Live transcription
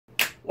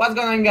What's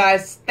going on,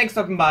 guys? Thanks for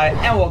stopping by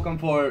and welcome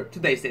for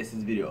today's Tastes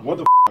video. What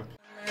the f***?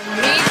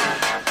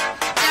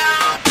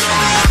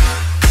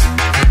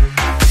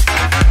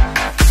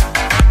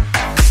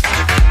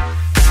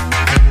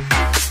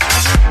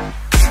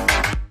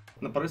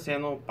 Направи се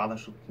едно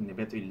падаш от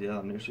небето или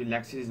да нещо или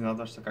някакси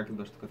изненадваш се как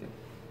идваш тук.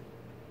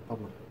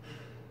 Падна.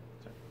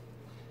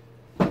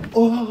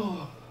 О!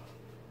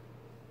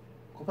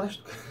 Какво правиш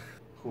тук?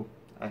 Хубаво.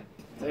 Ай.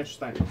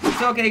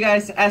 So okay,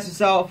 guys, as you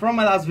saw from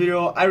my last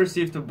video, I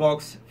received a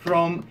box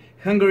from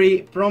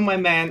Hungary, from my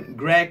man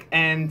Greg,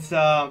 and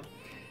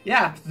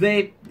yeah,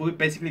 today we're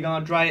basically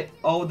gonna try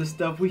all the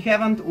stuff we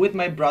haven't with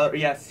my brother.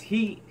 Yes,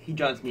 he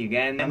joins me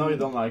again. I know you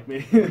don't like me.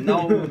 No,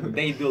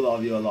 they do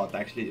love you a lot,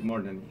 actually, more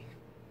than me.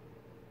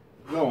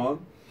 Go on.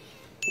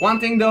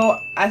 One thing though,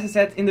 as I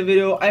said in the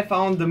video, I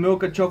found the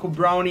Milka Choco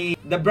Brownie,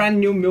 the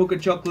brand new Milka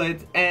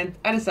chocolate, and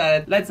I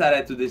decided, let's add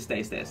it to this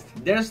taste test.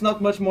 There's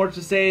not much more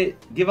to say.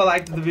 Give a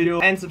like to the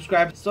video and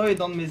subscribe so you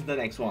don't miss the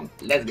next one.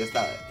 Let's get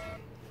started.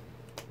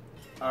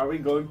 Are we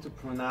going to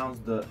pronounce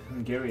the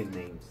Hungarian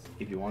names?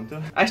 If you want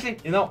to. Actually,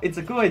 you know, it's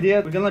a cool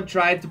idea. We're gonna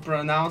try to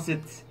pronounce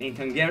it in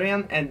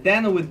Hungarian, and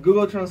then with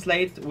Google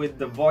Translate, with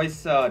the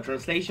voice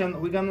translation,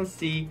 we're gonna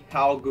see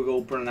how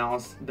Google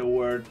pronounce the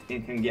word in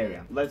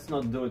Hungarian. Let's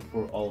not do it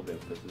for all of them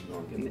because it's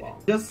gonna get long.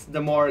 Just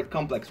the more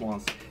complex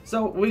ones. So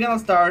we're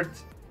gonna start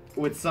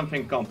with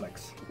something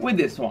complex. With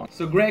this one.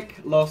 So Greg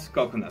loves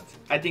coconut.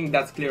 I think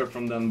that's clear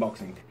from the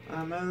unboxing.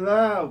 I'm in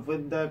love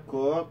with the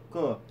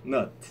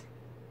Nut.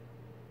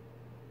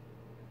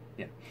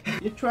 Yeah.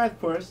 You try it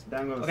first, then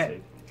I'm gonna say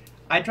it.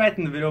 I tried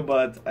in the video,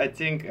 but I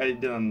think I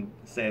didn't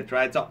say it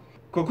right. So,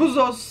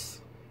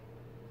 kokuzos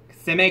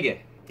semege.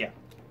 Yeah.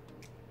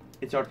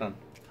 It's your turn.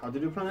 How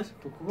did you pronounce it?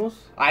 Kokuzos?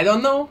 I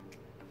don't know.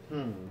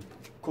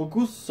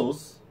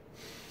 Kokuzos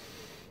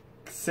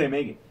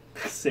semege.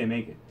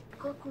 Semege.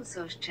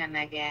 Kokuszos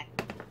csemege.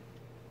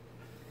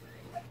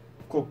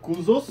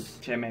 Kokuzos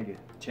Chemege.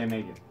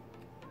 csemege.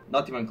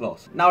 Not even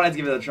close. Now let's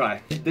give it a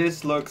try.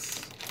 This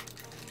looks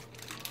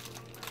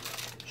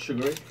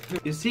Sugary.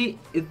 You see,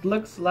 it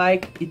looks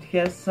like it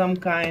has some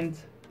kind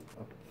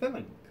of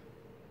filling.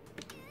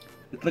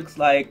 It looks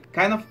like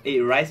kind of a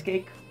rice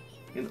cake.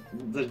 You know,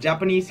 the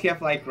Japanese have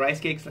like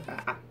rice cakes.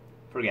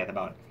 Forget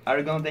about it. Are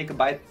you gonna take a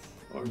bite?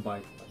 Or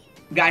bite.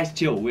 Guys,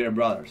 chill. We're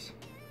brothers.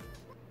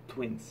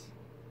 Twins.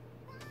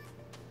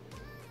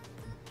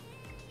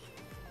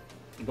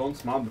 Don't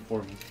smile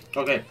before me.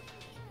 Okay.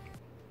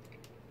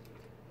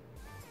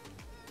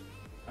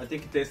 I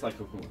think it tastes like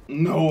coconut.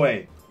 No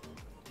way.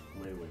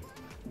 Wait.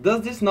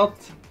 Does this not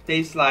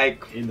taste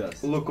like It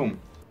does. lukum?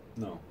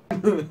 No.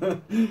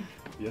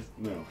 Yes,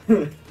 no.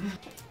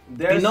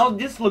 You know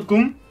this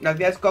lukum that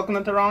has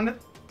coconut around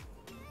it?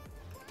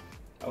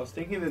 I was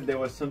thinking that there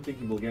was something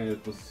in Bulgarian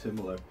that was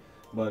similar,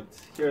 but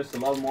here's a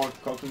lot more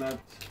coconut,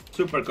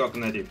 Super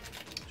coconutty.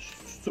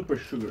 super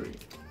sugary.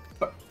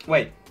 But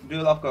wait, do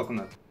you love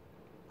coconut?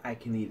 I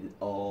can eat it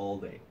all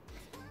day.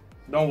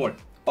 Don't worry,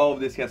 all of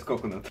this has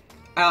coconut.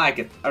 I like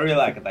it. I really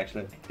like it,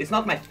 actually. It's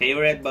not my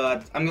favorite,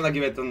 but I'm gonna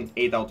give it an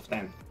 8 out of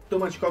 10. Too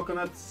much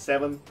coconut,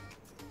 7.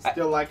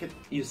 Still like it.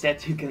 You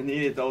said you can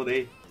eat it all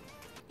day.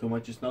 Too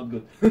much is not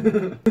good.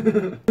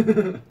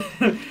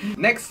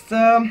 Next,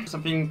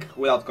 something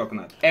without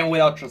coconut and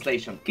without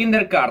translation.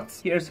 Kinder cards.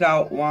 Here's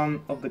how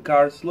one of the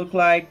cards look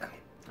like.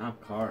 Ah,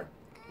 card.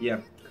 Yeah.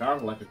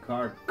 Card like a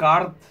card.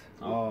 Card.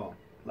 Oh.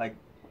 Like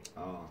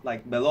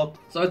belot.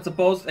 So it's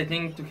supposed, I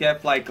think, to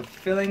have like a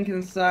filling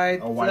inside.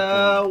 A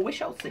white one. We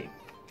shall see.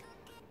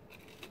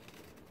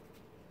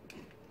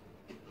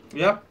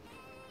 Yep.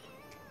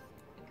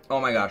 Oh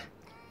my gosh.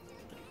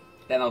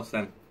 10 out of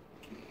 10.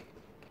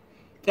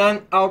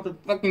 10 out of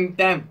fucking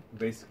 10.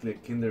 Basically a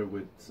Kinder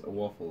with a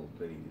waffle.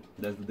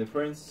 That's the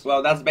difference.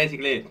 Well, that's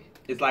basically it.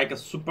 It's like a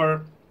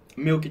super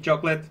milky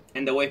chocolate,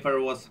 and the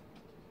wafer was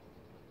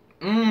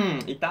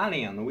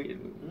Italian.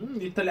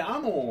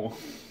 Italiano.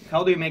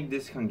 How do you make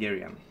this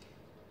Hungarian?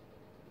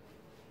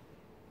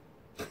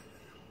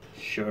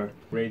 Sure.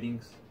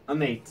 Ratings.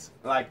 An 8.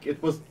 Like,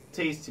 it was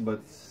tasty, but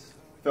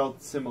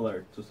felt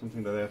similar to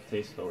something that I've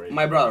tasted already.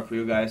 My brother for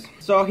you guys.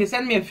 So he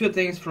sent me a few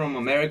things from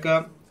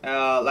America,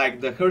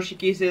 like the Hershey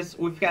Kisses.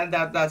 We've had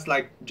that. That's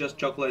like just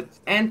chocolate.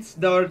 And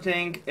the other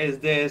thing is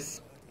this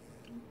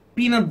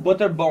peanut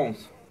butter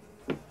bones.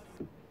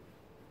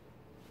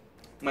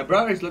 My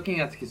brother is looking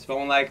at his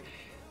phone like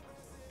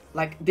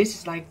this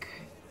is like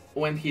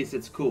when he's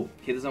at school.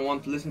 He doesn't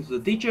want to listen to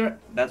the teacher.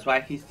 That's why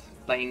he's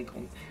playing.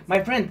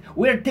 My friend,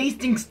 we're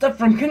tasting stuff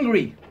from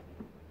Hungary.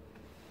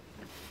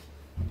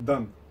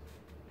 Done.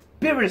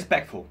 Be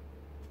respectful.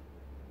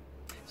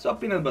 So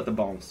peanut butter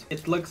bones.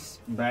 It looks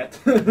bad.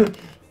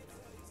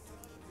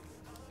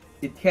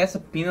 It has a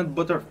peanut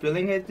butter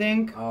filling, I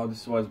think. Oh,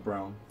 this was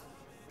brown.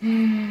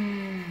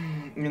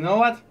 You know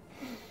what?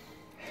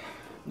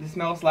 This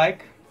smells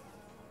like.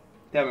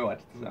 Tell me what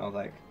it smells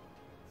like.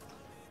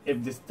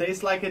 If this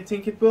tastes like I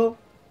think it will,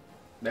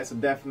 that's a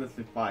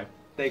definitely 5.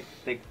 Take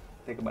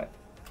a bite.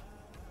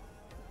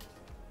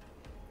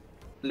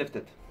 Lift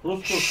it.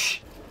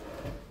 Shh.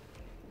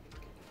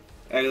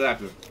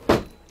 Exactly.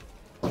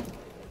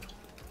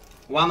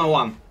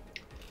 101.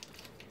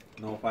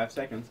 No, 5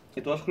 seconds.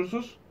 It was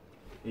Christmas?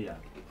 Yeah.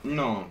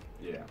 No.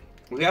 Yeah.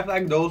 We have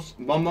like those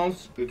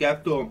bonbons, you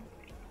have to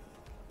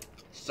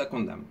suck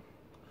on them.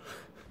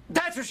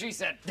 That's what she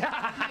said.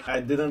 I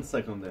didn't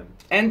suck on them.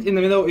 And in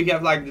the middle you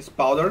have like this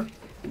powder.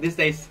 This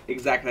tastes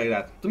exactly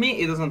like that. To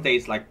me it doesn't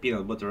taste like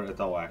peanut butter at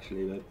all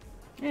actually,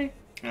 but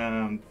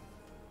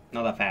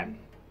not a fan.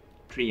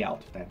 3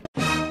 out of 10.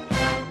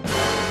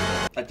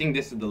 I think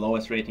this is the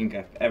lowest rating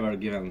I've ever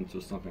given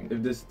to something.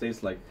 If this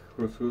tastes like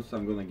couscous,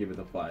 I'm gonna give it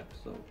a 5.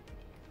 So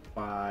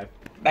 5.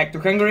 Back to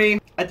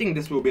Hungary. I think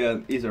this will be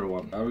an easier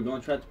one. Are we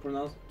gonna try to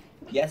pronounce?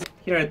 Yes.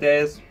 Here it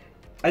is.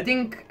 I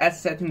think,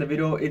 as said in the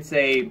video, it's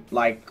a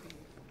like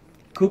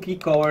cookie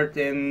covered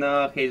in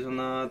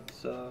hazelnut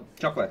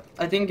chocolate.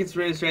 I think it's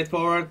really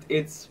straightforward.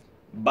 It's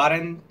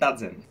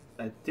Barentadzen.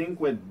 I think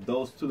with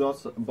those 2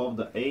 dots above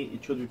the A,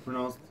 it should be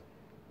pronounced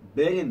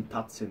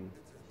Berentatsin.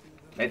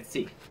 Let's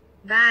see.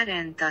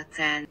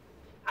 Várentatsen.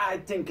 I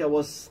think I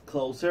was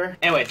closer.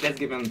 Anyways, let's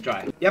give it a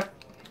try. Yep,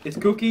 it's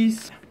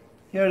cookies.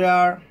 Here they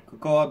are.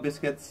 Cocoa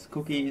biscuits,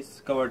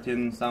 cookies covered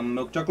in some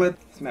milk chocolate.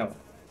 Smell it.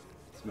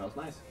 Smells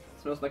nice.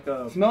 Smells like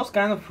a... Smells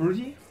kind of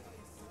fruity.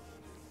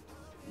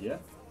 Yeah.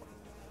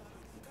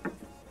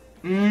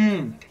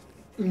 Mmm.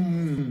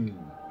 Mmm.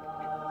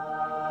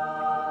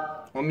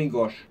 Oh my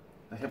gosh.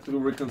 I have to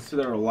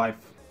reconsider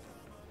life.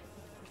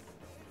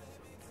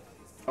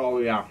 Oh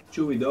yeah.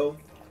 Chewy dough.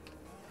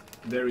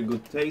 Very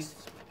good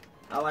taste.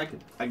 I like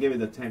it. I give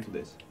it a 10 to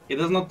this. It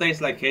does not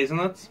taste like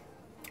hazelnuts.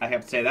 I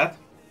have to say that.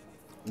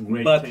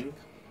 Great But thing.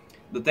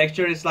 the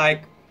texture is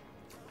like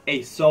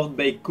a soft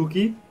baked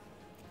cookie.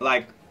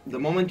 Like the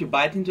moment you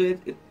bite into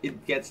it,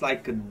 it gets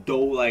like a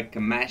dough, like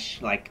a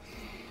mash, like.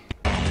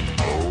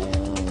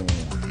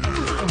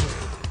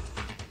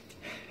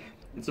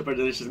 It's super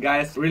delicious,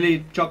 guys.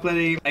 Really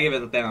chocolatey. I give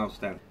it a 10 out of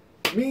 10.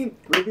 Me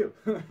review.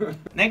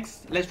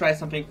 Next, let's try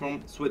something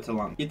from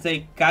Switzerland. It's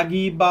a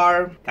Kagi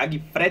bar,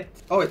 Kagi fret.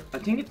 Oh, I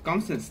think it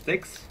comes in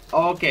sticks.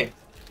 Oh, okay,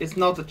 it's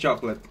not a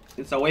chocolate.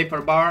 It's a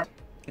wafer bar.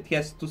 It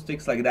has 2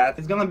 sticks like that.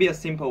 It's gonna be a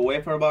simple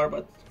wafer bar,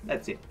 but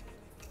that's it.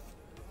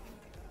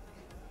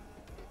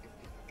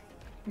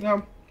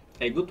 Yeah,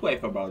 a good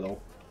wafer bar though.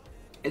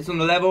 It's on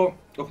the level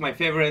of my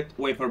favorite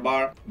wafer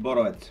bar,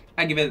 Borovets.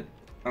 I give it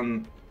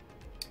an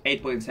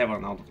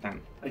 8.7 out of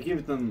 10. I give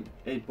it an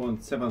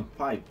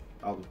 8.75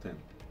 out of 10.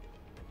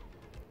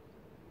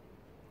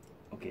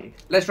 Okay,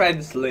 let's try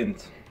this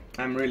Lindt.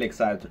 I'm really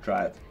excited to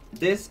try it.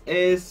 This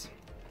is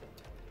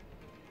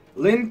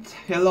Lindt.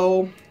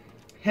 Hello.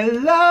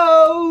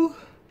 Hello!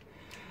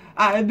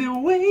 I've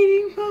been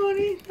waiting for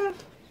it.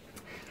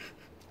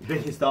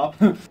 Did he stop?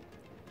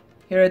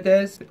 Here it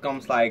is. It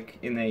comes like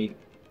in a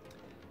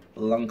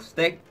long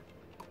stick.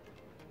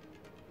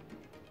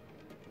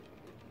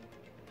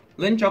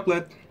 Lindt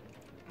chocolate.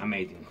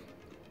 Amazing.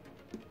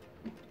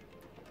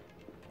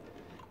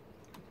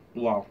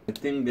 Wow. I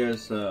think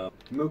there's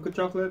Milka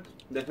chocolate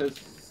that has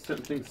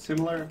something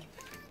similar.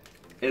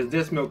 Is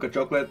this Milka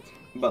chocolate,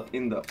 but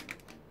in the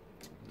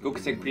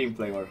cookies and cream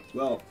flavor.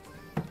 Well,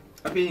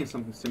 I'm eating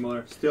something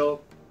similar.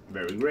 Still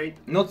very great.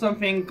 Not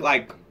something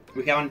like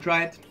we haven't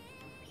tried.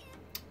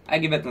 I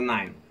give it a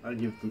 9. I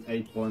give it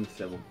an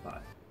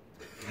 8.75.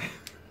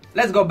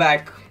 Let's go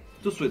back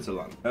to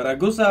Switzerland.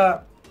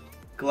 Ragusa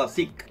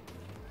Classic.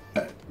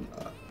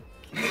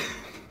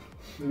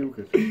 Look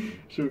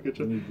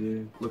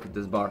at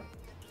this bar.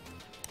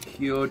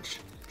 Huge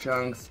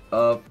chunks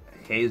of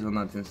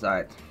hazelnuts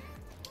inside.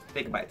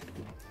 Take a bite.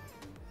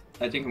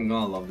 I think I'm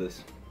gonna love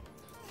this.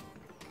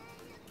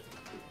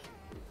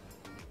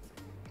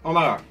 Oh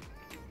my god.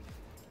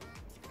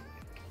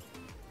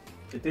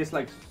 It tastes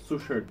like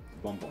sushi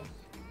bonbons.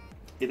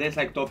 It tastes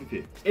like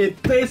toffee.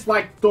 It tastes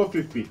like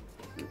toffee.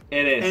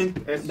 It is. And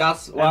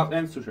that's one.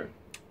 and sushi.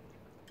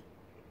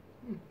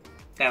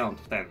 10 out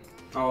of 10.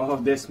 Oh,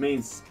 this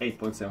means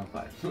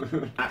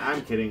 8.75.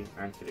 I'm kidding.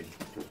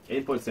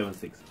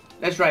 8.76.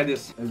 Let's try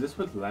this. Is this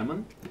with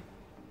lemon?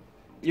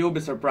 You'll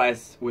be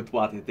surprised with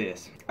what it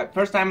is.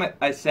 First time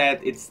I said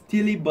it's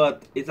Tilly,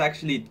 but it's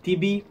actually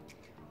TB.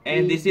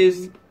 And this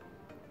is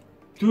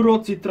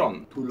Turo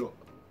Citron. Turo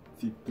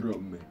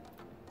citron.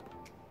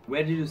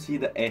 Where did you see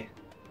the E?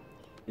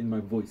 In my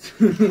voice.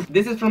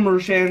 This is from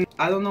Rushen.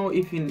 I don't know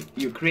if in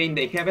Ukraine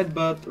they have it,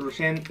 but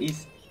Rushen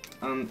is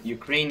an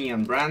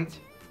Ukrainian brand.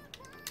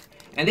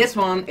 And this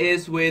one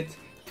is with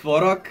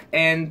tvorog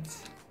and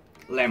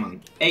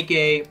lemon,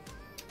 aka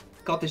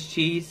cottage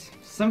cheese,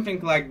 something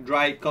like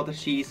dry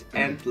cottage cheese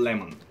and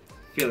lemon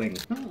filling.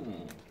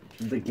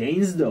 The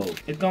gains though.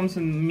 It comes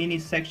in mini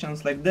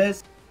sections like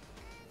this.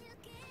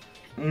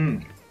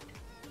 You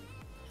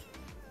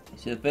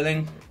see the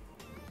filling?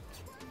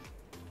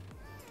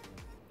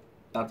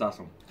 That's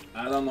awesome.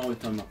 I don't know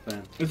if I'm a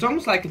fan. It's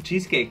almost like a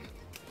cheesecake.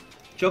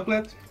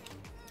 Chocolate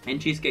and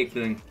cheesecake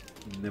filling.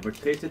 Never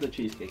tasted a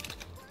cheesecake.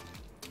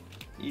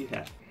 You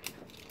have.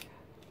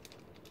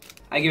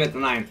 I give it a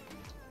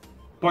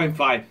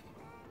 9.5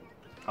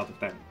 out of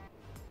 10.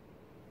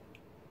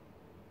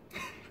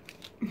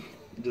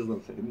 Just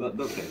don't say it.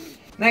 Don't say it.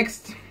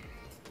 Next,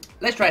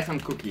 let's try some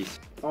cookies.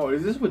 Oh,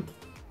 is this with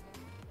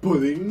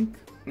pudding?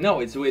 No,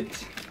 it's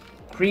with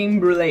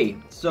cream brulee.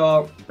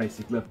 So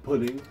Basically a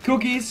pudding.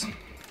 cookies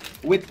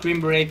with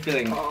cream brulee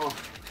filling. Oh,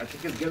 I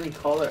think it's getting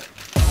color.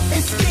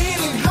 It's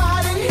getting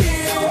hot in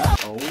here.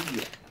 Oh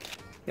yeah.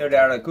 Here they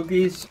are, the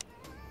cookies.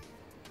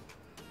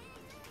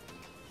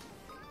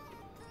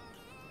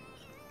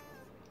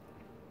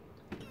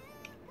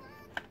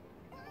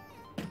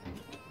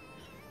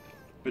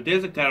 But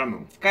there's a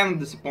caramel. Kind of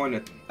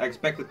disappointed. I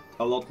expected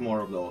a lot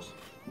more of those.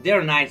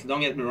 They're nice,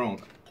 don't get me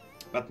wrong,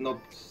 but not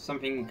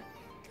something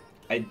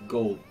I'd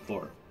go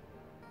for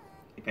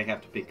if I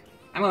have to pick.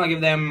 I'm gonna give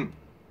them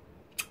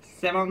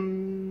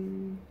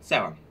 7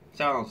 out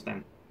of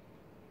 10.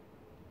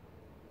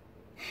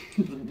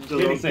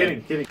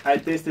 Kidding. I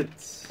tasted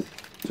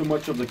too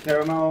much of the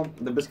caramel.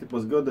 The biscuit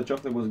was good, the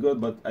chocolate was good,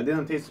 but I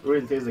didn't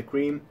really taste the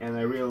cream, and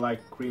I really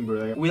like cream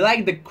brulee. We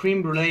like the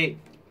cream brulee,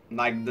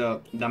 like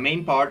the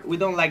main part. We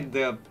don't like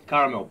the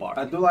caramel part.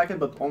 I do like it,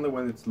 but only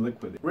when it's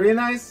liquid. Really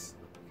nice.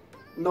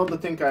 Not the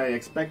thing I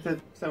expected.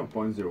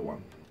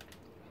 7.01.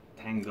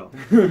 Tango.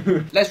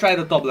 Let's try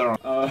the Toblerone.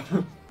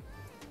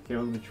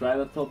 Can we try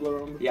the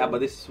Toblerone? Yeah, but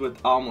this is with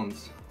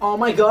almonds. Oh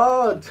my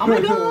god! Oh my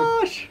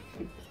gosh!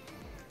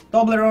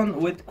 Toblerone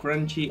with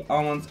crunchy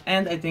almonds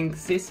and I think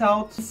sea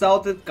salt,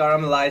 salted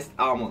caramelized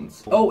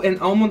almonds. Oh, and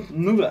almond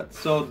nougat.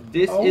 So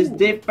this is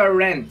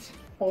different.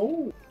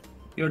 Oh.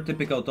 Your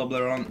typical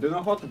Toblerone. Do you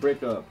know how to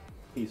break a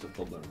piece of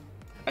Toblerone?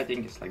 I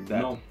think it's like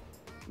that. No,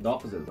 the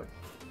opposite way.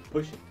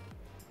 Push it.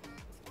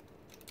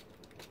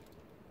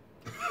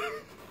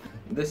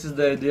 This is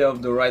the idea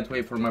of the right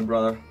way for my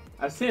brother.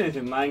 I've seen it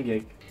in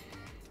 9gig.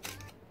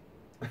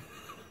 I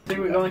think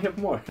we're gonna have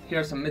more.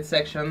 Here's some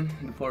midsection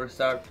before we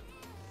start.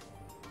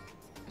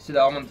 See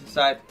the almond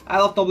inside. I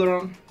love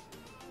Toblerone.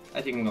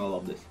 I think I'm gonna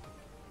love this.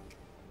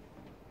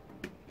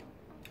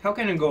 How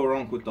can you go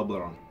wrong with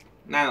Toblerone?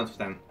 9 out of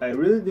 10. I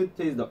really did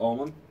taste the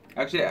almond.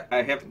 Actually,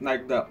 I have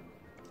like a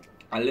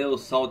little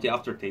salty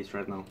aftertaste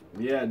right now.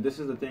 Yeah, this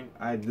is the thing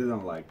I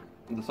didn't like.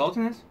 The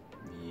saltiness?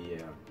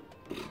 Yeah.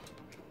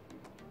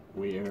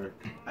 Weird.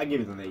 I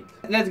give it an 8.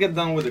 Let's get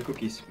done with the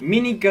cookies.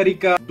 Mini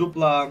Carica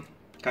Dupla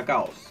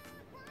Cacaos.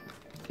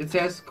 It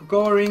says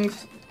cocoa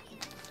rings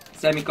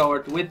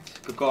semi-covered with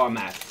cocoa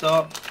mass.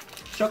 So,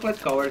 chocolate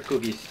covered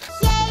cookies.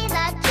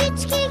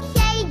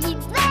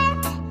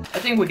 I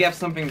think we have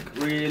something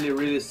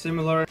really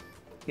similar.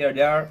 Here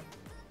they are.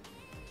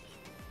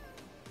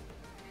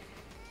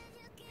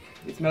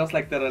 It smells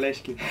like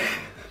tereleshki.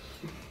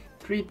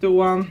 3, 2,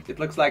 1. It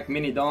looks like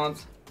mini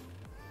donuts.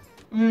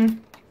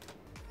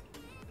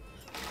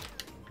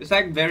 It's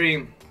like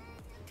very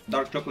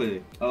dark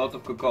chocolatey, a lot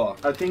of cocoa.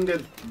 I think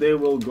that they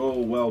will go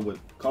well with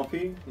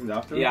coffee in the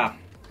afternoon. Yeah,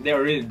 they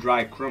are really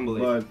dry, crumbly.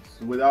 But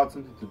without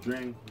something to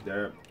drink,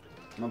 they're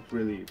not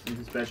really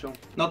something special.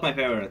 Not my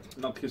favorite.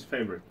 Not his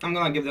favorite. I'm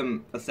gonna give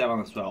them a 7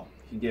 as well.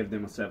 He gave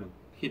them a 7.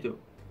 He too.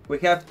 We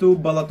have 2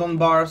 Balaton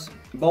bars,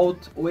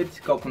 both with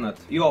coconut.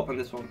 You open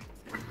this one.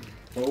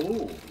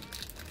 Oh.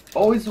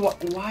 Oh, it's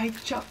white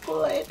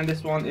chocolate. And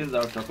this one is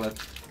dark chocolate.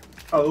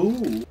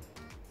 Oh.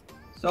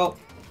 So,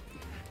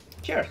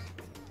 cheers.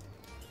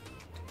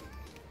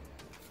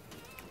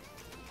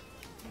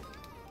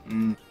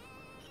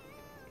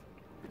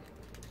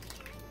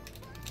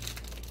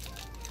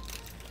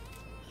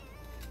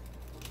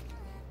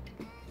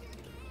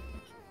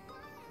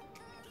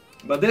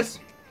 But this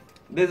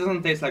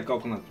doesn't taste like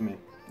coconut to me.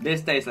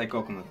 This tastes like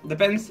coconut.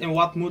 Depends in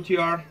what mood you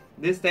are.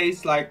 This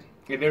tastes like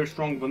a very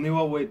strong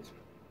vanilla with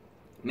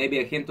maybe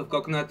a hint of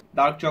coconut.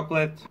 Dark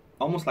chocolate,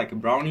 almost like a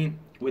brownie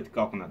with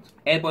coconut.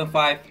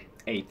 8.5,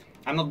 8.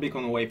 I'm not big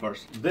on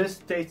wafers. This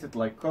tasted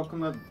like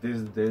coconut,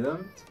 this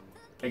didn't.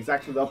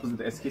 Exactly the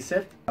opposite as he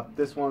said.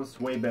 This one's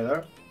way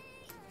better.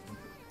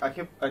 I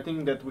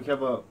think that we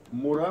have a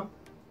mura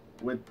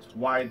with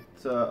white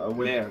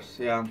Layers,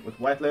 yeah. with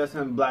white layers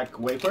and black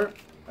wafer.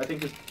 I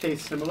think it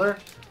tastes similar.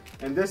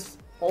 And this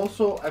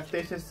also, I've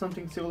tasted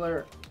something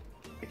similar.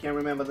 I can't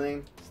remember the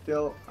name.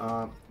 Still,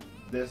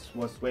 this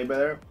was way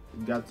better.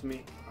 It got to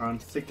me. I'm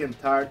sick and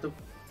tired of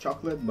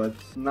chocolate, but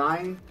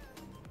 9,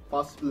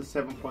 possibly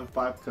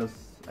 7.5 because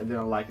I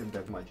didn't like it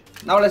that much.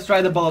 Now let's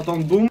try the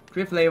Balaton Boom.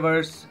 3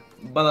 flavors,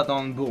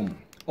 Balaton Boom.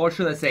 Or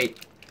should I say,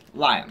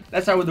 Lion.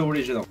 Let's start with the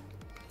original.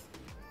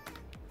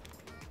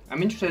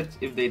 I'm interested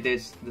if they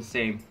taste the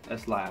same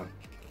as Lion.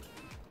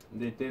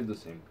 They taste the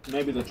same.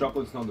 Maybe the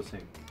chocolate's not the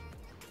same.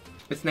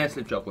 It's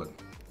Nestle chocolate.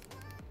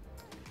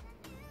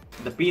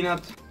 The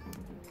peanut.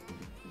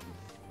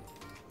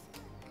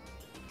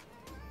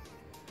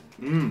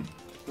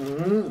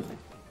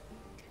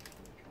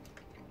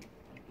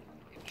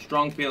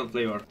 Strong peanut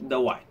flavor. The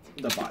white.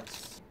 The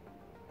bites.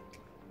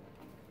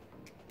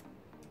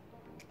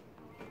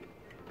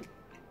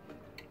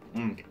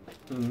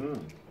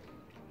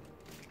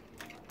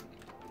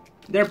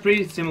 They're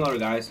pretty similar,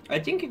 guys. I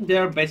think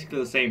they're basically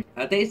the same.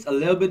 I taste a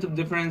little bit of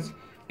difference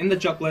in the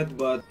chocolate,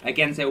 but I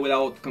can't say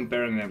without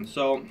comparing them.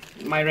 So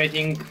my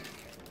rating,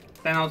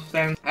 10 out of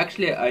 10.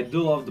 Actually, I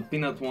do love the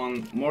peanut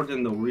one more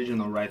than the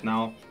original right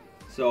now.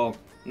 So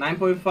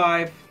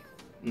 9.5,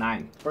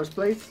 9. First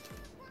place,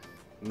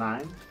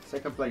 9.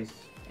 Second place,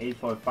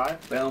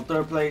 8.5. Then on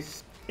third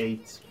place,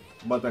 8.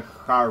 But a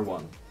hard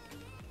one.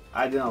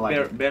 I didn't like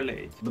it. barely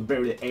 8. But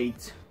barely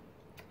 8.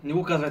 Не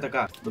го казвай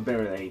така. But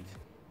barely 8.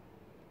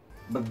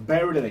 But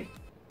barely.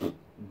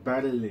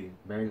 Barely.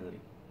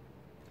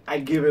 I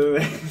give it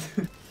an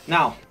 8.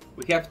 Now,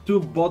 we have two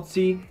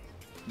Bochi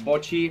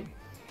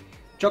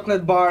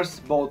chocolate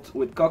bars, both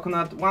with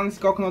coconut. One is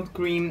coconut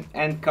cream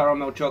and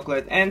caramel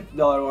chocolate, and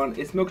the other one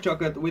is milk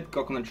chocolate with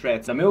coconut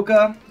shreds. The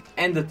Milka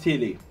and the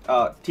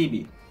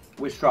TB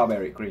with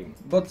strawberry cream.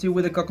 Bochi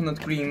with the coconut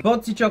cream,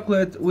 Bochi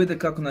chocolate with the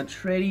coconut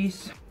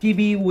shreddies,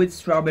 TB with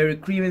strawberry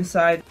cream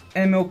inside,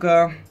 and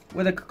Milka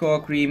with the cocoa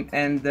cream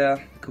and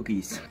the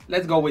cookies.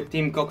 Let's go with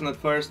Team Coconut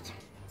first.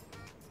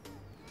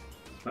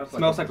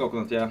 Smells like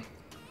coconut, yeah.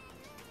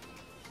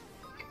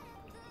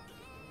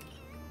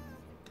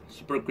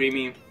 Super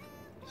creamy,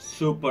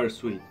 super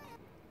sweet.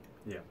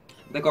 Yeah.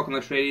 The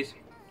coconut shreddies.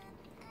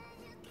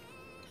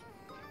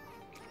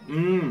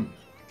 Mmm.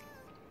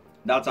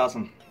 That's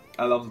awesome.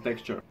 I love the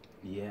texture.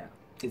 Yeah.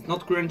 It's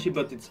not crunchy,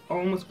 but it's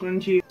almost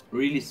crunchy.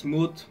 Really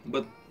smooth,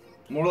 but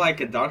more like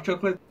a dark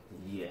chocolate.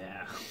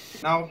 Yeah.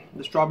 Now,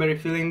 the strawberry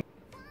filling.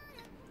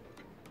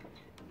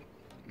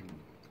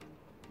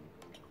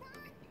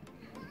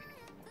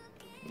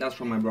 That's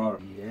from my brother.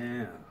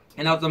 Yeah.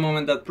 And now the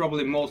moment that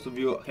probably most of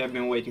you have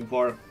been waiting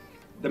for,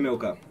 the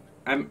Milka.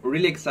 I'm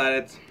really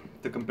excited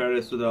to compare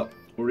this to the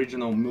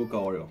original Milka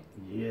Oreo.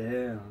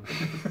 Yeah.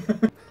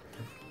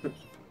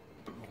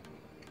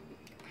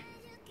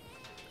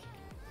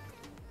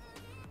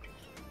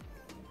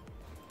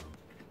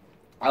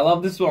 I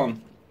love this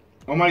one.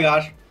 Oh my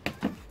gosh.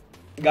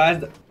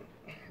 Guys,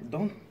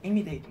 don't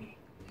imitate me.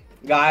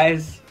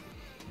 Guys,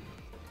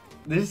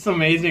 this is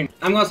amazing.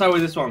 I'm gonna start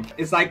with this one.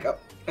 It's like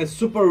a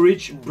super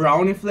rich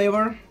brownie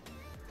flavor.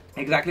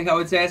 Exactly how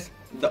it says.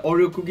 The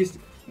Oreo cookies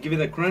give it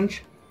a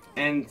crunch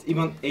and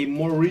even a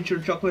more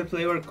richer chocolate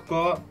flavor,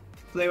 cocoa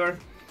flavor.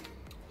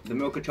 The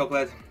Milka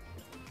chocolate.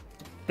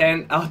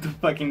 10 out of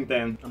fucking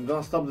 10. I'm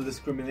gonna stop the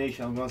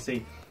discrimination. I'm gonna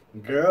say,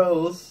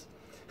 girls.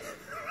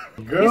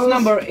 Girls. This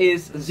number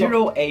is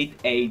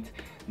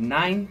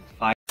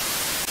 08895.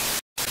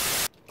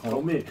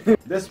 Call me.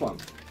 This one.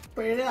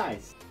 Pretty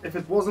nice. If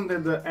it wasn't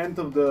at the end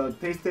of the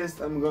taste test,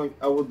 I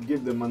would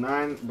give them a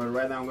 9, but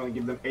right now I'm gonna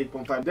give them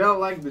 8.5. They don't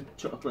like the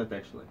chocolate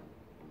actually.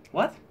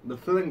 What? The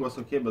filling was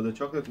okay, but the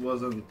chocolate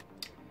wasn't.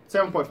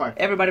 7.5.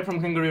 Everybody from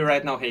Hungary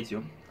right now hates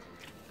you.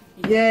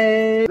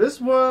 Yay! This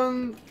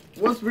one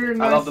was very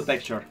nice. I love the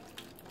texture.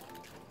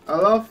 I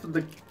love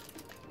the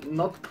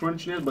not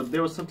crunchiness, but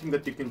there was something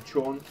that you can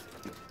chew on.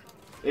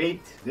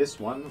 8. This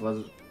one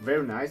was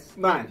very nice.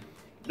 9.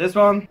 This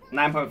one,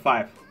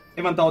 9.5.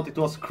 Even though it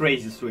was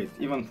crazy sweet,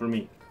 even for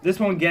me. This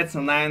one gets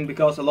a 9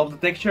 because I love the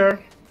texture,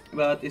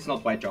 but it's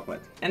not white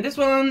chocolate. And this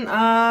one,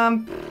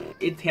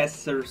 it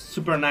has a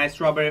super nice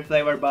strawberry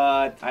flavor,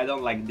 but I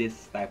don't like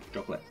this type of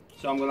chocolate.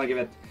 So I'm gonna give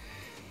it,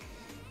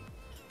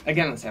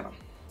 again, a 7.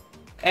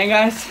 And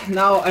guys,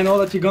 now I know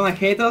that you're gonna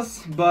hate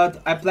us,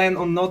 but I plan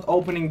on not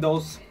opening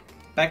those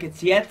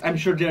packets yet. I'm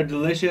sure they're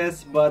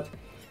delicious, but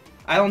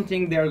I don't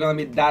think they're gonna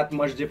be that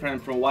much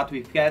different from what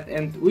we've had.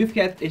 And we've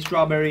had a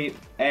strawberry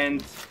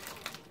and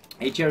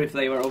a cherry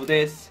flavor of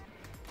this.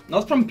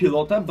 Not from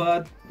Pilota,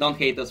 but don't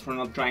hate us for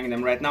not trying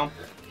them right now.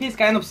 He's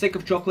kind of sick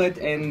of chocolate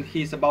and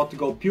he's about to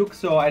go puke,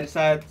 so I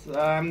decided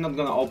I'm not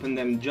gonna open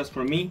them just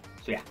for me.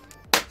 So yeah.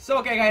 So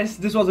okay guys,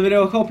 this was the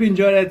video. Hope you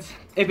enjoyed it.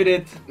 If you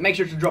did, make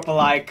sure to drop a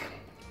like.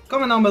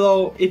 Comment down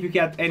below if you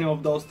had any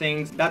of those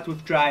things that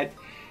we've tried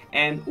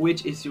and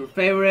which is your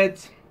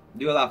favorite.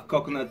 Do you love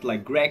coconut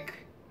like Greg?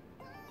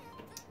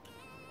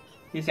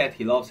 He said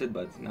he loves it,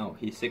 but now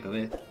he's sick of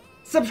it.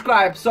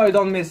 Subscribe so you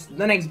don't miss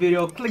the next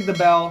video. Click the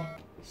bell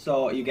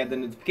so you get the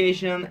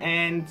notification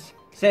and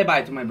say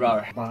bye to my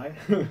brother. Bye.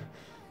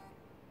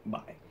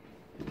 Bye.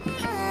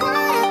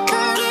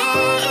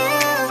 Bye.